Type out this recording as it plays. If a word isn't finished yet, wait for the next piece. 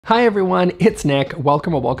Hi everyone, it's Nick.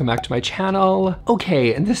 Welcome or welcome back to my channel.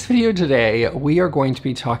 Okay, in this video today, we are going to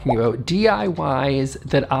be talking about DIYs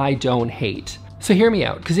that I don't hate. So hear me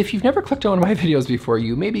out, because if you've never clicked on one of my videos before,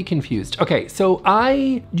 you may be confused. Okay, so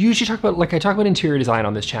I usually talk about interior design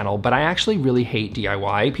on this channel, but I actually really hate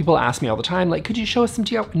DIY. People ask me all the time, like, could you show us some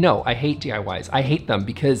DIY? No, I hate DIYs. I hate them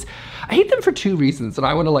because I hate them for two reasons, and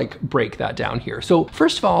I want to break that down here. So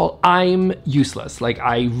first of all, I'm useless.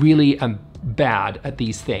 I really am bad at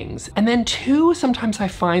these things. And then two, sometimes I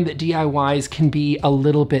find that DIYs can be a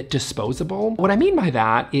little bit disposable. What I mean by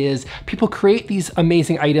that is people create these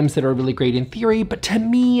amazing items that are really great in theory, but to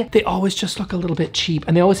me, they always just look a little bit cheap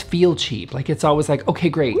and they always feel cheap. It's always like, okay,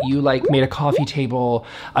 great, you made a coffee table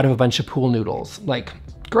out of a bunch of pool noodles.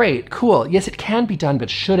 Great, cool. Yes, it can be done, but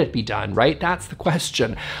should it be done, right? That's the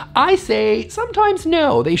question. I say sometimes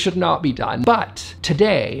no, they should not be done. But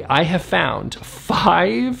today I have found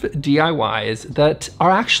 5 DIYs that are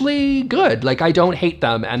actually good. I don't hate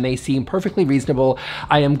them and they seem perfectly reasonable.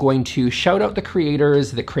 I am going to shout out the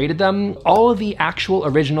creators that created them. All of the actual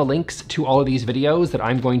original links to all of these videos that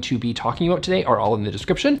I'm going to be talking about today are all in the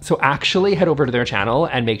description. So actually head over to their channel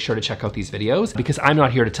and make sure to check out these videos because I'm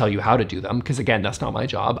not here to tell you how to do them because again, that's not my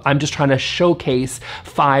job. I'm just trying to showcase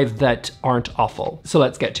 5 that aren't awful. So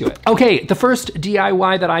let's get to it. Okay, the first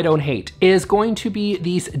DIY that I don't hate is going to be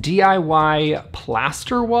these DIY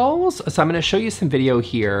plaster walls. So I'm gonna show you some video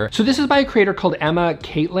here. So this is by a creator called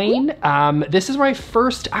Caitlain. This is where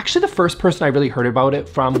actually the first person I really heard about it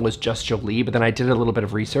from was just Jolie, but then I did a little bit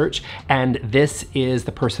of research and this is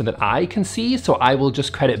the person that I can see. So I will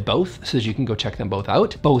just credit both so that you can go check them both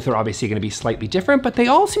out. Both are obviously gonna be slightly different, but they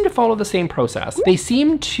all seem to follow the same process. They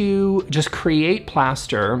seem to just create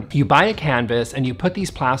plaster. You buy a canvas and you put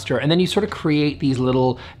these plaster and then you sort of create these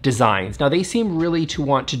little designs. Now they seem really to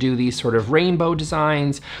want to do these sort of rainbow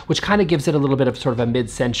designs, which kind of gives it a little bit of sort of a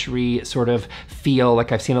mid-century sort of feel.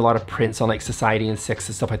 I've seen a lot of prints on Society and Six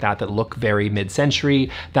and stuff like that that look very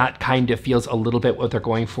mid-century. That kind of feels a little bit what they're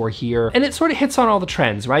going for here. And it sort of hits on all the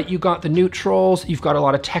trends, right? You got the neutrals, you've got a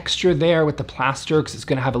lot of texture there with the plaster because it's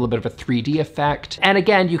gonna have a little bit of a 3D effect. And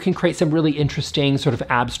again, you can create some really interesting sort of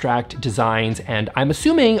abstract designs. And I'm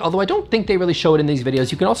assuming, although I don't think they really show it in these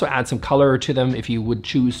videos, you can also add some color to them if you would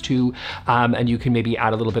choose to. And you can maybe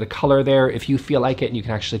add a little bit of color there if you feel like it, and you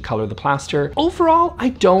can actually color the plaster. Overall, I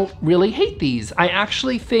don't really hate these. I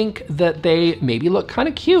actually think that they maybe look kind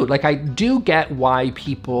of cute. I do get why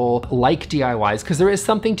people like DIYs because there is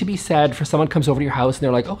something to be said for someone comes over to your house and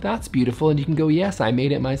they're like, oh, that's beautiful. And you can go, yes, I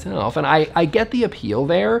made it myself. And I get the appeal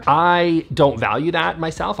there. I don't value that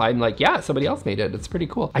myself. I'm like, yeah, somebody else made it. It's pretty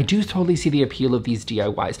cool. I do totally see the appeal of these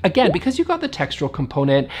DIYs. Again, because you've got the textural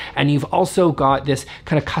component and you've also got this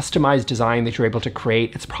kind of customized design that you're able to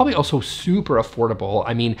create, it's probably also super affordable.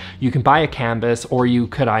 I mean, you can buy a canvas or you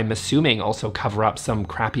could, I'm assuming, also cover up some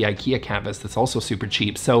crappy Ikea canvas that's also super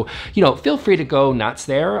cheap. So, feel free to go nuts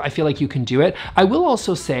there. I feel like you can do it. I will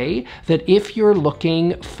also say that if you're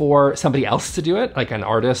looking for somebody else to do it, like an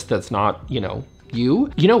artist that's not, you know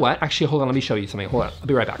what? Actually, hold on, let me show you something. Hold on, I'll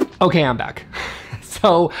be right back. Okay, I'm back.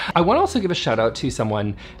 So I want to also give a shout out to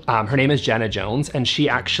someone, her name is Jenna Jones, and she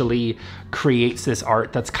actually creates this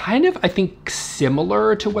art that's kind of, I think,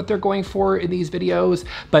 similar to what they're going for in these videos,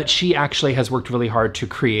 but she actually has worked really hard to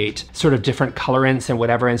create sort of different colorants and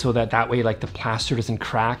whatever, and so that way the plaster doesn't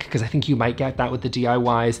crack, because I think you might get that with the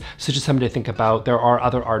DIYs. So just something to think about. There are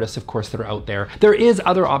other artists, of course, that are out there. There is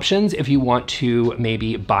other options if you want to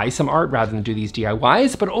maybe buy some art rather than do these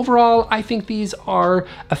DIYs, but overall, I think these are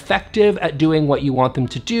effective at doing what you want them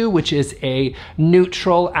to do, which is a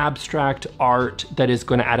neutral abstract art that is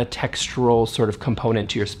going to add a textural sort of component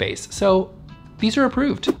to your space. So these are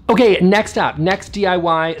approved. Okay, next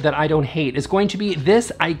DIY that I don't hate is going to be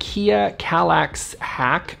this Ikea Kallax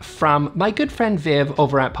hack from my good friend Viv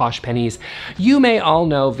over at Posh Pennies. You may all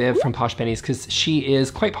know Viv from Posh Pennies because she is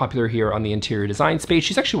quite popular here on the interior design space.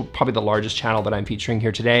 She's actually probably the largest channel that I'm featuring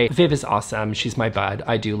here today. Viv is awesome. She's my bud.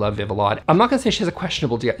 I do love Viv a lot. I'm not gonna say she has a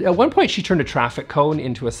questionable DIY. At one point, she turned a traffic cone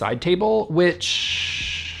into a side table, which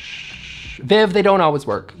Viv, they don't always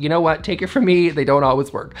work. You know what? Take it from me, they don't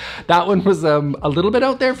always work. That one was a little bit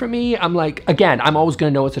out there for me. I'm like, again, I'm always gonna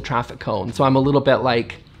know it's a traffic cone. So I'm a little bit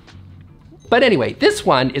like, But anyway, this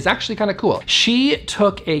one is actually kind of cool. She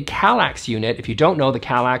took a Kallax unit. If you don't know, the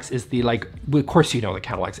Kallax is the like, of course you know the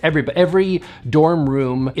Kallax. Every dorm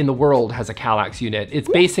room in the world has a Kallax unit. It's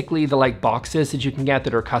basically the like boxes that you can get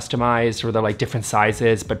that are customized, or they're like different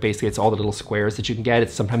sizes, but basically it's all the little squares that you can get. It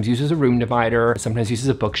sometimes uses a room divider, sometimes uses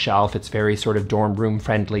a bookshelf. It's very sort of dorm room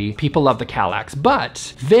friendly. People love the Kallax,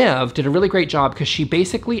 but Viv did a really great job because she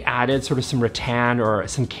basically added sort of some rattan or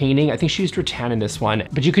some caning. I think she used rattan in this one,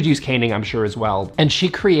 but you could use caning, I'm sure, as well. And she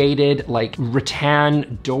created like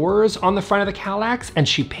rattan doors on the front of the Kallax, and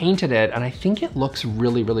she painted it, and I think it looks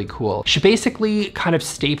really, really cool. She basically kind of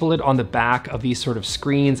stapled it on the back of these sort of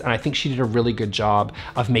screens, and I think she did a really good job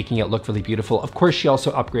of making it look really beautiful. Of course, she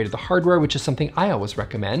also upgraded the hardware, which is something I always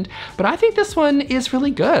recommend, but I think this one is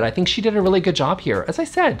really good. I think she did a really good job here. As I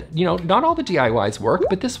said, you know, not all the DIYs work,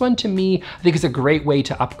 but this one to me, I think is a great way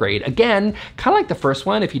to upgrade. Again, kind of like the first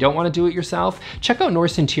one, if you don't want to do it yourself, check out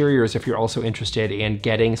Norse Interiors if you're also interested in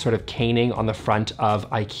getting sort of caning on the front of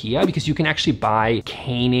Ikea, because you can actually buy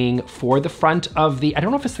caning for the front of the, I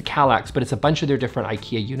don't know if it's the Kallax, but it's a bunch of their different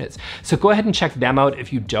Ikea units. So go ahead and check them out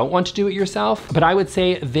if you don't want to do it yourself. But I would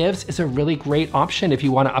say Viv's is a really great option if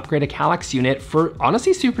you want to upgrade a Kallax unit for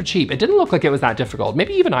honestly super cheap. It didn't look like it was that difficult.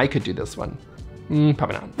 Maybe even I could do this one.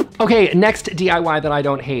 Probably not. Okay, next DIY that I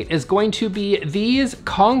don't hate is going to be these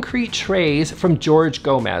concrete trays from George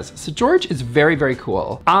Gomez. So George is very, very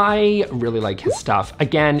cool. I really like his stuff.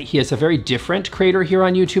 Again, he is a very different creator here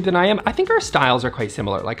on YouTube than I am. I think our styles are quite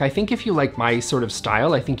similar. Like, I think if you like my sort of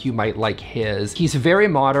style, I think you might like his. He's very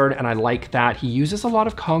modern, and I like that. He uses a lot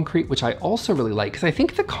of concrete, which I also really like, because I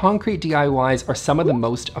think the concrete DIYs are some of the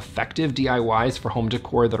most effective DIYs for home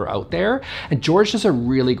decor that are out there. And George does a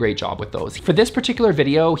really great job with those. For this particular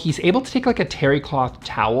video, he's able to take like a terry cloth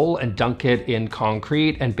towel and dunk it in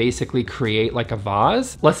concrete and basically create like a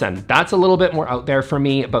vase. Listen, that's a little bit more out there for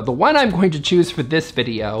me, but the one I'm going to choose for this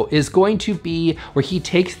video is going to be where he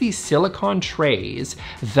takes these silicone trays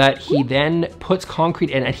that he then puts concrete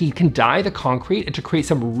in, and he can dye the concrete to create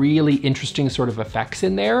some really interesting sort of effects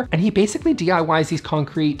in there. And he basically DIYs these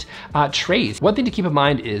concrete trays. One thing to keep in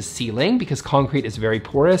mind is sealing, because concrete is very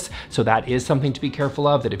porous. So that is something to be careful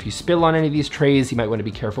of, that if you spill on any of these trays, you might want to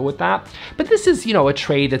be careful with that. But this is, you know, a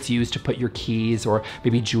tray that's used to put your keys or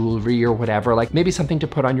maybe jewelry or whatever, like maybe something to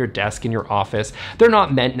put on your desk in your office. They're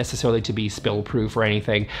not meant necessarily to be spill proof or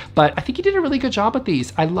anything, but I think he did a really good job with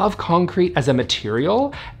these. I love concrete as a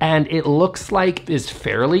material, and it looks like is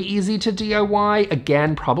fairly easy to DIY.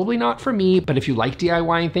 Again, probably not for me, but if you like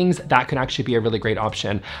DIYing things, that can actually be a really great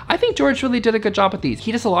option. I think George really did a good job with these.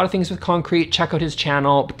 He does a lot of things with concrete. Check out his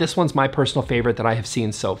channel, but this one's my personal favorite that I have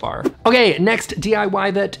seen so far. Okay, next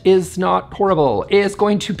DIY that is not horrible is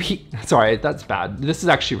going to be, sorry, that's bad. This is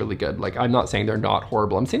actually really good. Like, I'm not saying they're not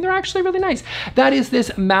horrible. I'm saying they're actually really nice. That is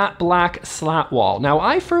this matte black slat wall. Now,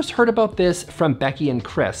 I first heard about this from Becky and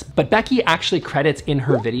Chris, but Becky actually credits in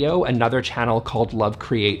her video another channel called Love,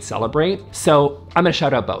 Create, Celebrate. So I'm gonna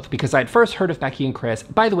shout out both because I'd first heard of Becky and Chris.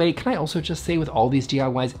 By the way, can I also just say with all these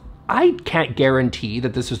DIYs, I can't guarantee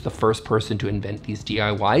that this was the first person to invent these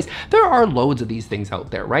DIYs. There are loads of these things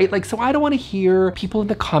out there, right? Like, so I don't want to hear people in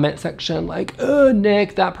the comment section like, oh,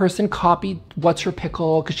 Nick, that person copied What's Her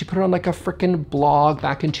Pickle because she put it on like a freaking blog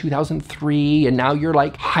back in 2003, and now you're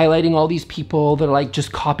like highlighting all these people that are like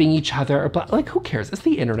just copying each other. But like, who cares? It's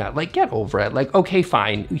the internet. Like, get over it. Like, okay,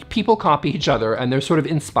 fine. People copy each other and they're sort of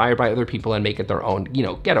inspired by other people and make it their own, you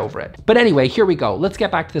know, get over it. But anyway, here we go. Let's get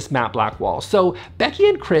back to this matte black wall. So Becky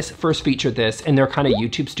and Chris first featured this in their kind of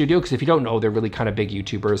YouTube studio, because if you don't know, they're really kind of big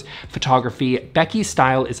YouTubers. Photography. Becky's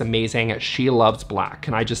style is amazing. She loves black.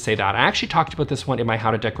 Can I just say that? I actually talked about this one in my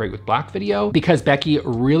How to Decorate with Black video, because Becky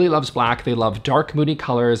really loves black. They love dark, moody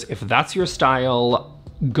colors. If that's your style,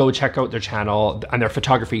 go check out their channel, and their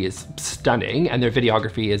photography is stunning and their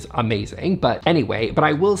videography is amazing. But anyway, but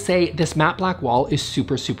I will say this matte black wall is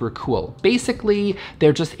super, super cool. Basically,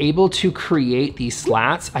 they're just able to create these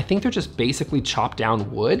slats. I think they're just basically chopped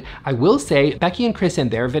down wood. I will say Becky and Chris in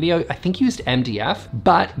their video, I think used MDF,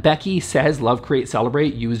 but Becky says Love, Create,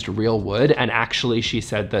 Celebrate used real wood. And actually she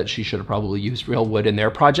said that she should have probably used real wood in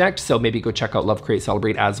their project. So maybe go check out Love, Create,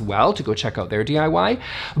 Celebrate as well to go check out their DIY.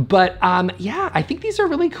 But yeah, I think these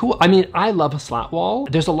are really cool. I mean, I love a slat wall.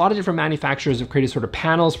 There's a lot of different manufacturers have created sort of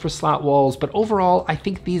panels for slat walls, but overall, I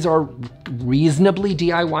think these are reasonably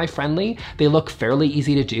DIY friendly. They look fairly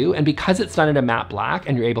easy to do. And because it's done in a matte black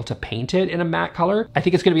and you're able to paint it in a matte color, I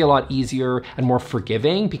think it's gonna be a lot easier and more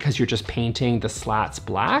forgiving because you're just painting the slats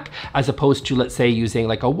black, as opposed to, let's say, using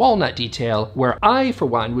like a walnut detail, where I, for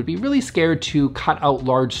one, would be really scared to cut out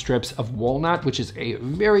large strips of walnut, which is a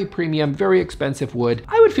very premium, very expensive wood.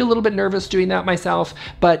 I would feel a little bit nervous doing that myself.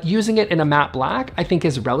 but using it in a matte black, I think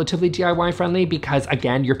is relatively DIY friendly because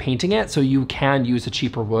again, you're painting it, so you can use a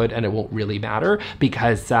cheaper wood and it won't really matter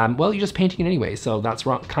because, well, you're just painting it anyway. So that's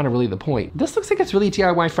kind of really the point. This looks like it's really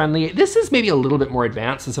DIY friendly. This is maybe a little bit more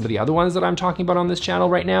advanced than some of the other ones that I'm talking about on this channel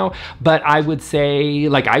right now, but I would say,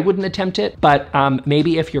 like, I wouldn't attempt it, but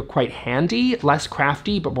maybe if you're quite handy, less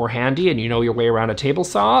crafty, but more handy, and you know your way around a table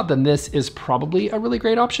saw, then this is probably a really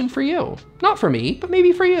great option for you. Not for me, but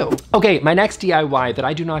maybe for you. Okay, my next DIY that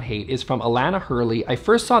I do not hate is from Alanna Hurley. I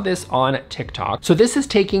first saw this on TikTok. So this is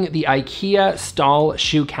taking the Ikea stall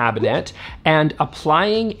shoe cabinet and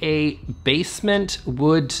applying a basement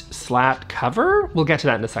wood slat cover. We'll get to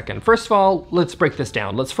that in a second. First of all, let's break this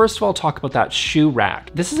down. Let's first of all talk about that shoe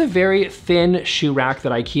rack. This is a very thin shoe rack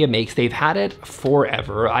that Ikea makes. They've had it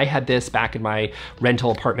forever. I had this back in my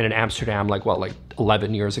rental apartment in Amsterdam, like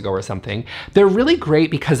 11 years ago or something. They're really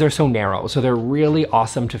great because they're so narrow. So they're really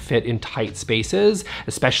awesome to fit in tight spaces,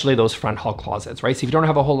 especially those front hall closets, right? So if you don't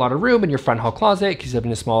have a whole lot of room in your front hall closet because you live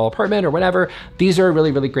in a small apartment or whatever, these are a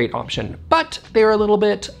really, really great option. But they're a little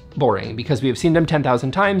bit boring because we have seen them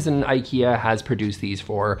 10,000 times and Ikea has produced these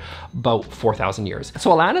for about 4,000 years.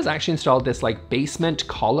 So Alanna's actually installed this like basement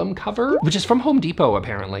column cover, which is from Home Depot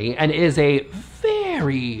apparently, and is a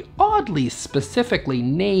very oddly specifically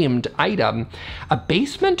named item, a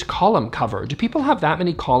basement column cover. Do people have that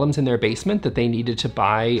many columns in their basement that they needed to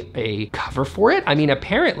buy a cover for it? I mean,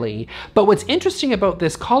 apparently, but what's interesting about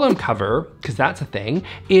this column cover, because that's a thing,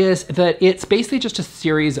 is that it's basically just a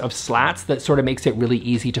series of slats that sort of makes it really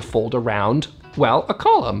easy to fold around, well, a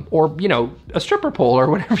column or, you know, a stripper pole or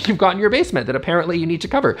whatever you've got in your basement that apparently you need to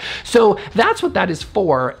cover. So that's what that is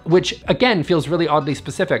for, which again feels really oddly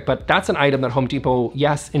specific, but that's an item that Home Depot,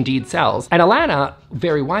 yes, indeed sells. And Alanna,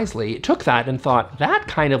 very wisely, took that and thought, that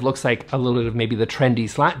kind of looks like a little bit of maybe the trendy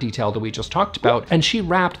slat detail that we just talked about. And she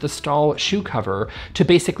wrapped the stall shoe cover to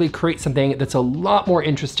basically create something that's a lot more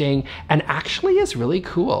interesting and actually is really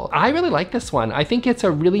cool. I really like this one. I think it's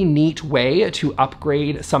a really neat way to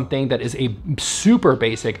upgrade something that is a super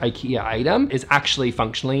basic Ikea item is actually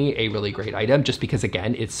functionally a really great item just because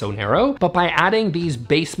again, it's so narrow. But by adding these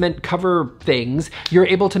basement cover things, you're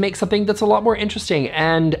able to make something that's a lot more interesting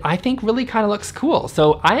and I think really kind of looks cool.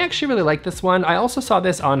 So I actually really like this one. I also saw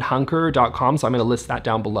this on hunker.com, so I'm gonna list that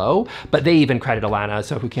down below, but they even credit Alanna,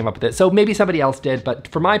 so who came up with it? So maybe somebody else did, but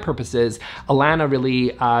for my purposes, Alanna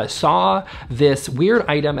really saw this weird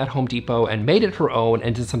item at Home Depot and made it her own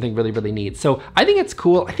and did something really, really neat. So I think it's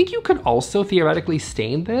cool. I think you could also theoretically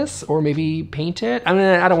stain this or maybe paint it. I mean,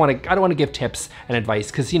 I don't want to give tips and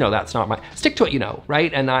advice because, you know, that's not my, stick to what you know,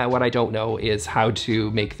 right? And what I don't know is how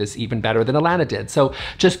to make this even better than Alanna did. So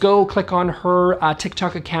just go click on her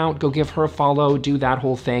TikTok account, go give her a follow, do that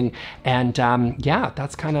whole thing. And yeah,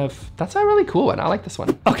 that's a really cool one. I like this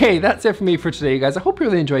one. Okay, that's it for me for today, you guys. I hope you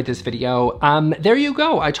really enjoyed this video. There you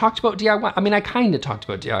go. I talked about DIY. I mean, I kind of talked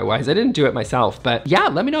about DIYs. I didn't do it myself, but yeah,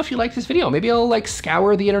 let me know if you like this video. Maybe I'll like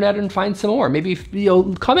scour the internet and find some more. Maybe, you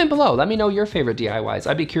know, comment below. Let me know your favorite DIYs.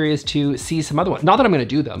 I'd be curious to see some other ones. Not that I'm gonna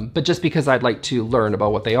do them, but just because I'd like to learn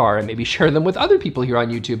about what they are and maybe share them with other people here on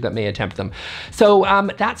YouTube that may attempt them. So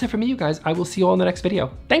that's it for me, you guys. I will see you all in the next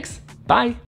video. Thanks, bye.